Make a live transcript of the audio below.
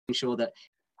sure that.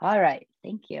 All right,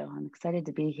 thank you. I'm excited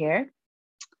to be here.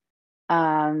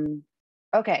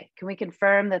 Okay, can we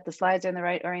confirm that the slides are in the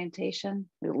right orientation?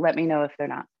 Let me know if they're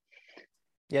not.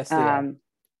 Yes, they are.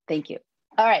 Thank you.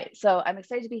 All right, so I'm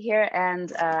excited to be here,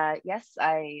 and yes,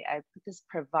 I put this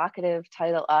provocative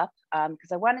title up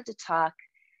because I wanted to talk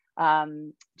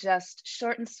just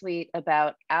short and sweet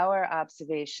about our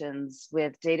observations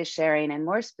with data sharing, and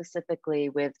more specifically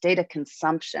with data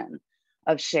consumption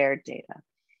of shared data.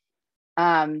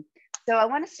 So I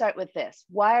want to start with this.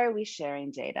 Why are we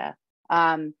sharing data?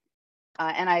 And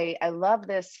I love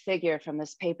this figure from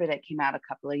this paper that came out a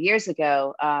couple of years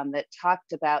ago that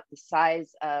talked about the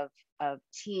size of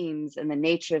teams and the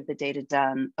nature of the data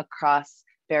done across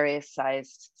various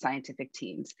sized scientific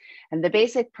teams. And the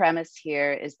basic premise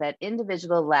here is that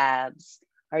individual labs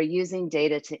are using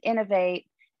data to innovate,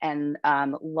 and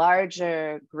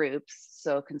larger groups,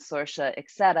 so consortia, et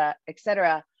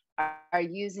cetera, are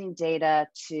using data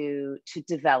to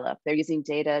develop. They're using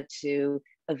data to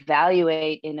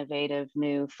evaluate innovative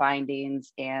new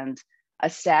findings and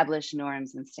establish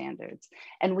norms and standards.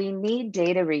 And we need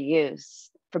data reuse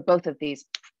for both of these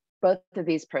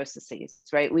processes,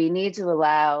 right? We need to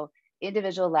allow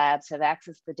individual labs to have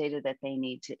access to the data that they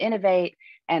need to innovate.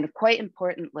 And quite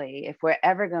importantly, if we're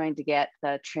ever going to get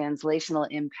the translational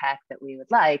impact that we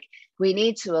would like, we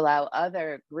need to allow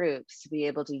other groups to be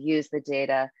able to use the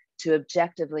data to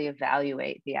objectively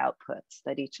evaluate the outputs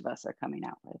that each of us are coming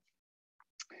out with.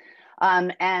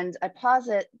 And I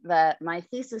posit that my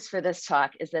thesis for this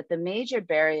talk is that the major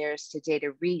barriers to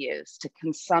data reuse, to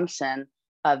consumption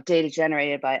of data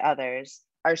generated by others,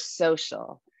 are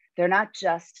social. They're not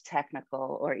just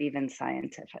technical or even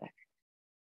scientific.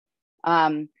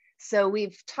 So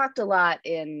we've talked a lot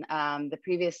in the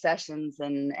previous sessions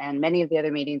and many of the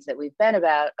other meetings that we've been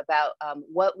about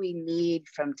what we need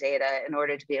from data in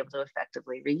order to be able to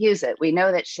effectively reuse it. We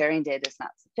know that sharing data is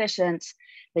not sufficient.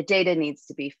 The data needs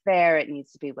to be fair, it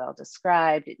needs to be well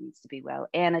described, it needs to be well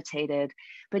annotated.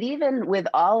 But even with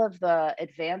all of the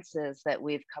advances that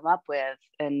we've come up with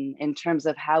in terms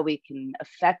of how we can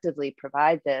effectively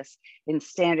provide this in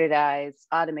standardized,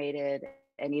 automated,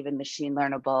 and even machine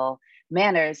learnable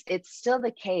manners, it's still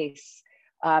the case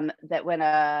that when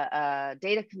a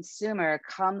data consumer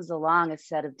comes along a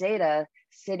set of data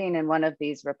sitting in one of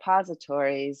these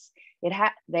repositories,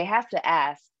 they have to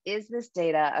ask, is this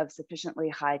data of sufficiently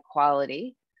high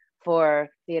quality for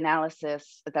the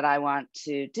analysis that I want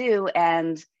to do?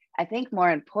 And I think more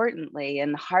importantly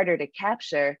and harder to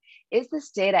capture, is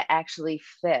this data actually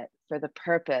fit for the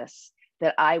purpose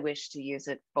that I wish to use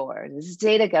it for? Is this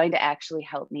data going to actually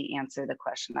help me answer the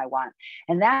question I want?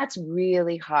 And that's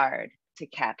really hard to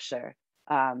capture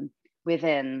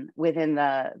within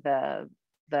the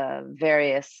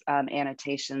various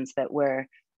annotations that we're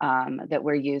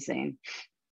using.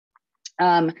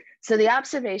 So the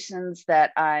observations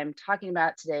that I'm talking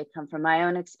about today come from my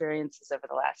own experiences over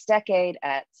the last decade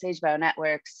at Sage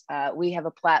Bionetworks. We have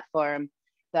a platform.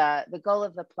 The goal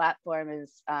of the platform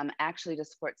is actually to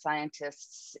support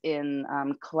scientists in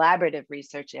collaborative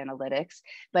research analytics,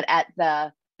 but at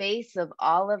the base of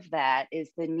all of that is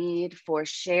the need for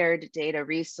shared data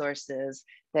resources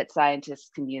that scientists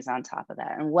can use on top of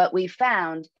that. And what we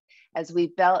found as we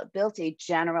built a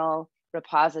general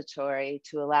repository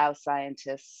to allow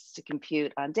scientists to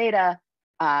compute on data,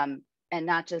 and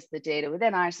not just the data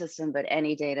within our system, but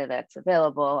any data that's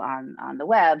available on the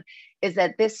web, is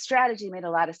that this strategy made a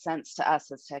lot of sense to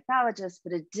us as technologists,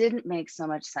 but it didn't make so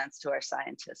much sense to our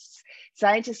scientists.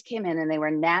 Scientists came in and they were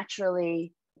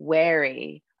naturally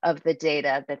wary of the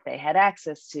data that they had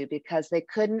access to because they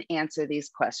couldn't answer these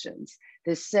questions.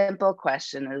 This simple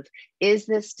question of, is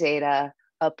this data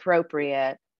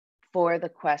appropriate for the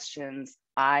questions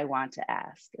I want to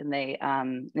ask? And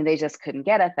they just couldn't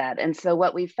get at that. And so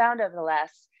what we found over the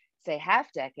last, say,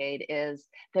 half decade is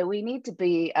that we need to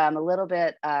be a little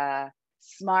bit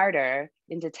smarter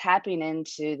into tapping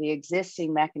into the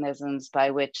existing mechanisms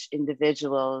by which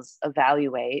individuals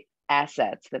evaluate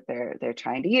assets that they're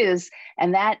trying to use,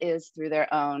 and that is through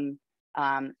their own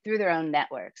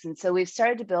networks. And so we've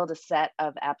started to build a set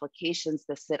of applications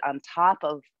that sit on top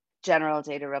of general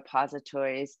data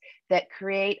repositories that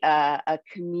create a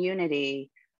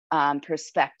community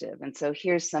perspective. And so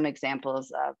here's some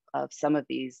examples of some of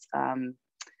these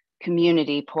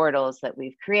community portals that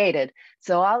we've created.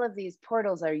 So all of these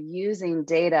portals are using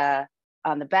data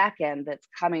on the back end that's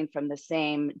coming from the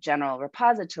same general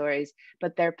repositories,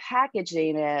 but they're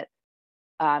packaging it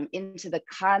into the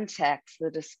context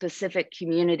that a specific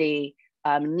community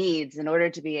needs in order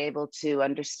to be able to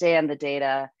understand the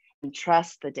data and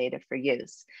trust the data for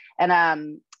use.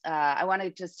 And I want to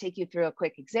just take you through a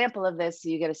quick example of this so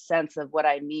you get a sense of what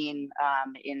I mean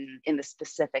in the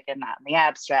specific and not in the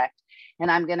abstract. And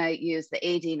I'm going to use the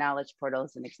AD Knowledge Portal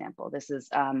as an example. This is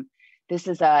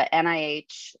a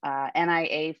NIH,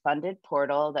 NIA-funded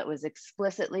portal that was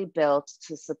explicitly built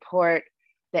to support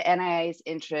the NIA's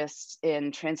interest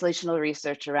in translational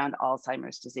research around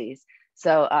Alzheimer's disease.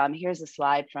 So here's a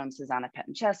slide from Susanna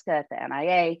Petencheska at the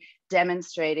NIA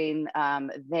demonstrating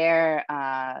their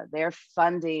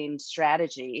funding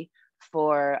strategy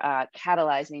for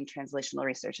catalyzing translational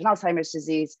research in Alzheimer's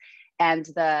disease, and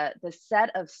the set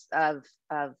of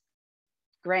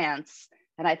grants,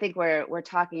 and I think we're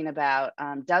talking about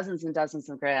dozens and dozens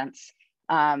of grants.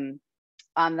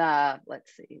 On the,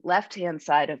 let's see, left-hand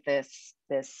side of this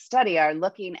study are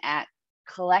looking at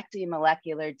collecting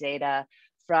molecular data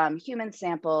from human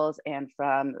samples and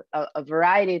from a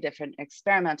variety of different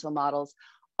experimental models,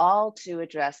 all to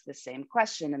address the same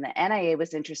question. And the NIA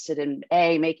was interested in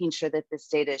making sure that this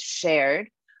data is shared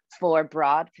for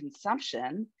broad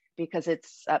consumption, because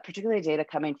it's particularly data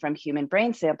coming from human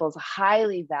brain samples,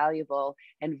 highly valuable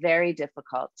and very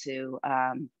difficult to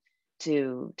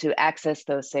access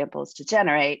those samples to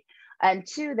generate. And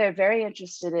two, they're very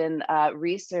interested in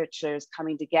researchers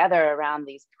coming together around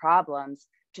these problems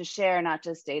to share not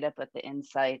just data, but the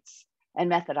insights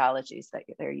and methodologies that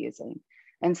they're using.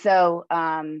 And so,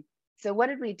 so what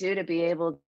did we do to be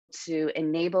able to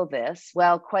enable this?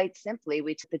 Well, quite simply,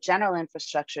 we took the general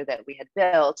infrastructure that we had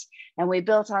built, and we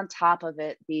built on top of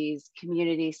it these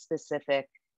community-specific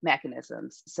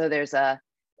mechanisms. So there's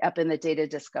up in the data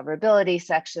discoverability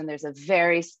section, there's a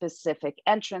very specific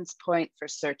entrance point for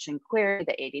search and query,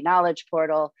 the AD Knowledge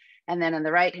Portal. And then on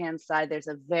the right-hand side, there's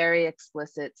a very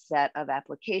explicit set of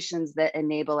applications that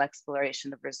enable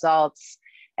exploration of results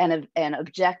and an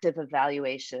objective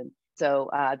evaluation.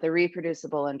 So the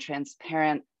reproducible and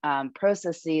transparent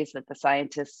processes that the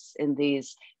scientists in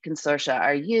these consortia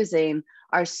are using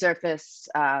are surfaced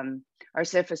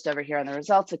over here on the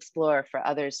Results Explorer for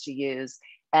others to use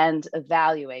and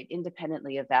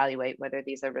independently evaluate whether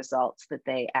these are results that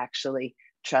they actually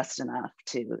trust enough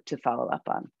to follow up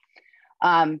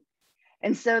on.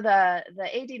 And so the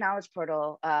AD Knowledge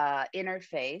Portal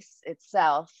interface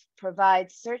itself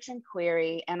provides search and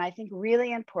query, and I think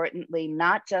really importantly,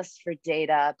 not just for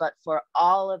data, but for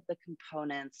all of the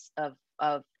components of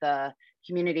the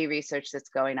community research that's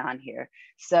going on here.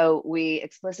 So we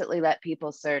explicitly let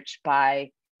people search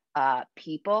by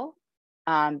people,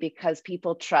 because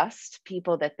people trust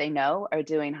people that they know are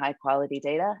doing high quality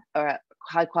data or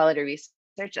high quality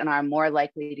research and are more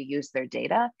likely to use their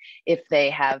data if they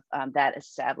have that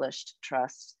established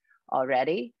trust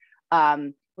already.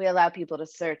 We allow people to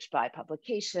search by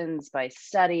publications, by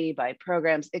study, by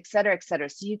programs, et cetera, et cetera.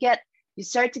 So you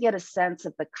start to get a sense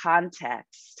of the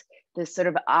context, this sort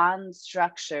of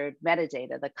unstructured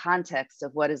metadata, the context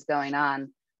of what is going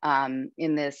on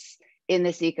in this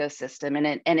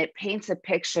ecosystem. And it paints a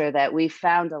picture that we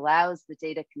found allows the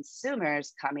data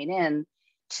consumers coming in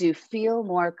to feel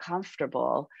more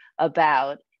comfortable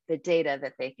about the data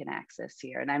that they can access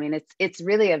here. And I mean, it's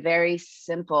really a very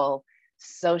simple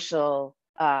social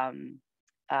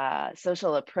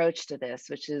approach to this,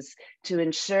 which is to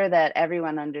ensure that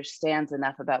everyone understands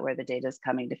enough about where the data is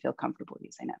coming to feel comfortable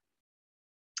using it.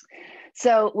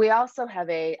 So we also have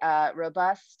a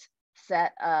robust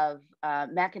set of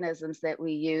mechanisms that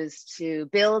we use to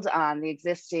build on the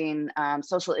existing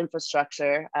social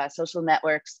infrastructure, social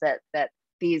networks that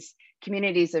these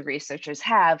communities of researchers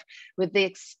have, with the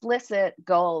explicit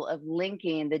goal of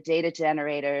linking the data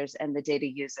generators and the data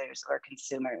users or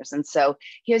consumers. And so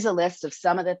here's a list of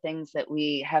some of the things that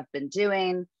we have been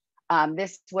doing.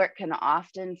 This work can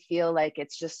often feel like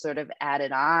it's just sort of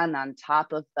added on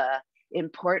top of the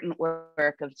important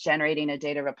work of generating a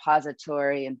data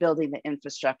repository and building the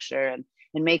infrastructure and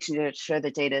making sure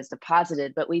the data is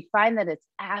deposited. But we find that it's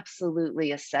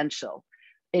absolutely essential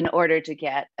in order to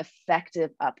get effective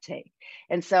uptake.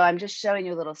 And so I'm just showing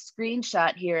you a little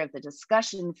screenshot here of the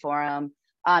discussion forum.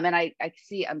 And I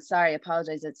see, I'm sorry, I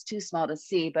apologize, it's too small to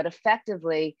see, but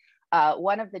effectively,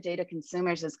 one of the data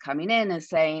consumers is coming in and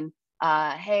saying,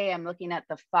 hey, I'm looking at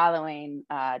the following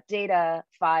data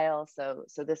file. So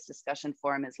this discussion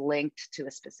forum is linked to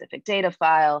a specific data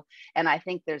file, and I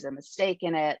think there's a mistake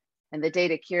in it. And the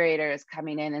data curator is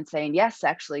coming in and saying, yes,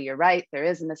 actually, you're right, there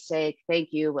is a mistake. Thank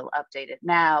you, we'll update it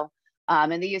now.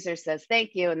 And the user says,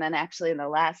 thank you. And then actually in the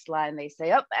last line, they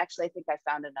say, oh, actually, I think I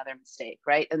found another mistake,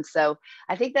 right? And so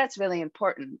I think that's really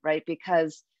important, right?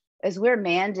 Because as we're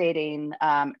mandating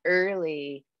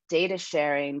early data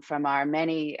sharing from our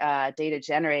many data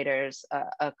generators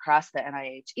across the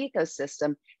NIH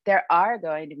ecosystem, there are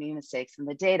going to be mistakes in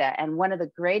the data. And one of the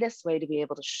greatest way to be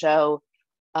able to show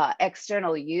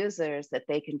external users that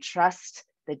they can trust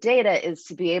the data is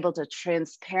to be able to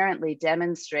transparently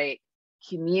demonstrate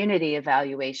community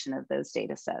evaluation of those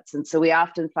data sets. And so we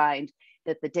often find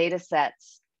that the data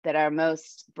sets that are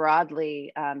most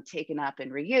broadly taken up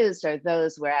and reused are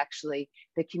those where actually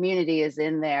the community is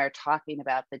in there talking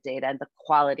about the data and the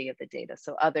quality of the data.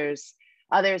 So others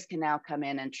can now come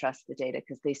in and trust the data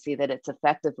because they see that it's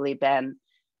effectively been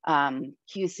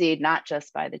QC'd not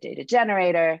just by the data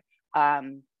generator,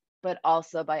 but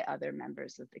also by other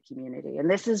members of the community. And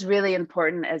this is really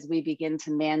important as we begin to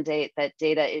mandate that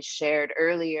data is shared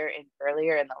earlier in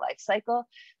the life cycle.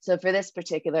 So for this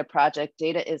particular project,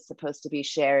 data is supposed to be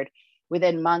shared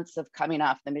within months of coming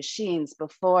off the machines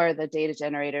before the data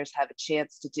generators have a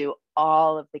chance to do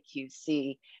all of the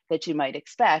QC that you might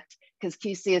expect, because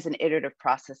QC is an iterative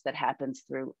process that happens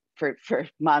for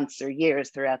months or years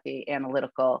throughout the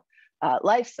analytical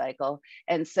life cycle.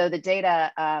 And so the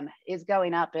data is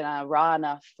going up in a raw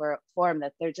enough form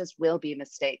that there just will be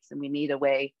mistakes, and we need a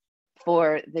way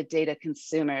for the data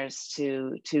consumers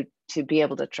to be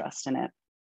able to trust in it.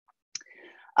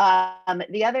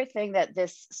 The other thing that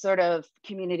this sort of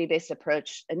community-based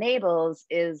approach enables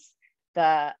is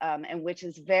and which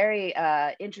is very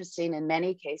interesting in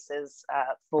many cases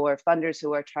for funders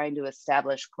who are trying to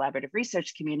establish collaborative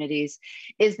research communities,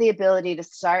 is the ability to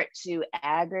start to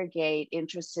aggregate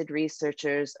interested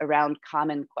researchers around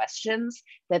common questions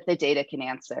that the data can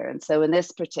answer. And so in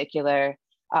this particular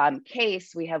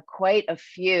case, we have quite a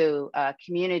few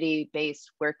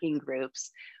community-based working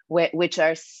groups which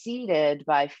are seeded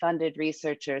by funded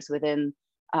researchers within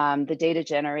the data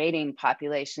generating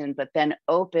population, but then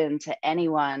open to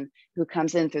anyone who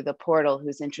comes in through the portal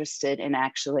who's interested in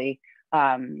actually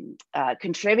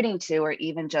contributing to or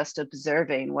even just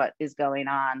observing what is going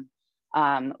on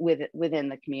within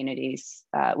the communities,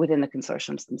 within the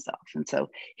consortiums themselves. And so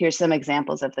here's some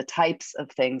examples of the types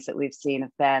of things that we've seen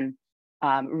have been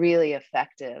really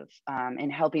effective in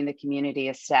helping the community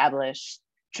establish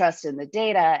trust in the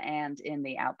data and in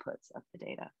the outputs of the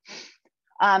data.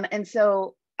 And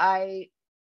so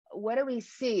what do we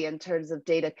see in terms of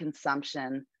data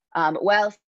consumption?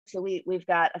 Well, so we've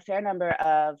got a fair number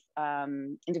of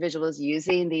individuals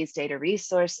using these data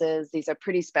resources. These are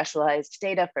pretty specialized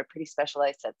data for pretty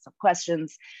specialized sets of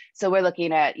questions. So we're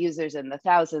looking at users in the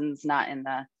thousands, not in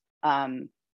the,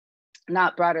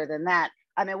 not broader than that.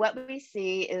 I mean, what we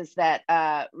see is that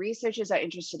researchers are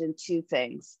interested in two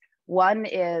things. One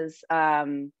is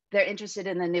they're interested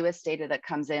in the newest data that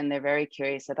comes in. They're very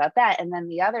curious about that. And then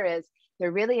the other is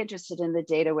they're really interested in the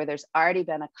data where there's already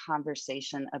been a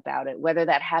conversation about it, whether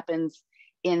that happens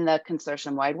in the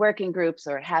consortium-wide working groups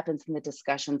or it happens in the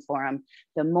discussion forum.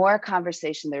 The more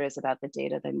conversation there is about the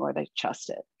data, the more they trust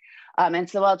it. And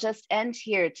so I'll just end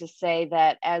here to say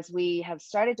that as we have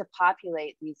started to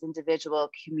populate these individual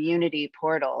community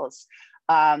portals,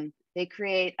 they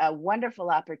create a wonderful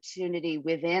opportunity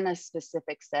within a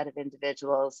specific set of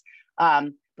individuals.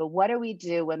 But what do we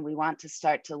do when we want to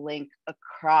start to link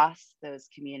across those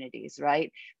communities,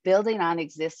 right? Building on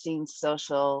existing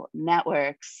social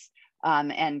networks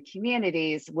and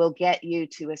communities will get you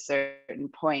to a certain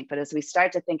point. But as we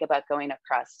start to think about going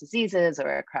across diseases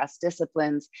or across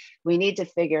disciplines, we need to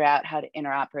figure out how to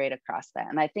interoperate across that.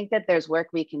 And I think that there's work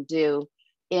we can do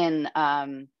in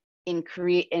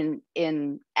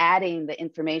adding the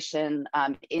information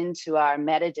into our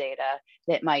metadata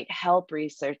that might help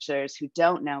researchers who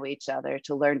don't know each other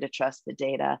to learn to trust the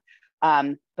data.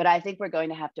 But I think we're going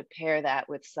to have to pair that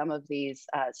with some of these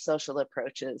social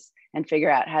approaches and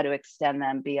figure out how to extend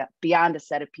them beyond a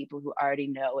set of people who already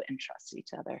know and trust each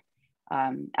other.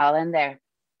 I'll end there.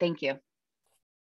 Thank you.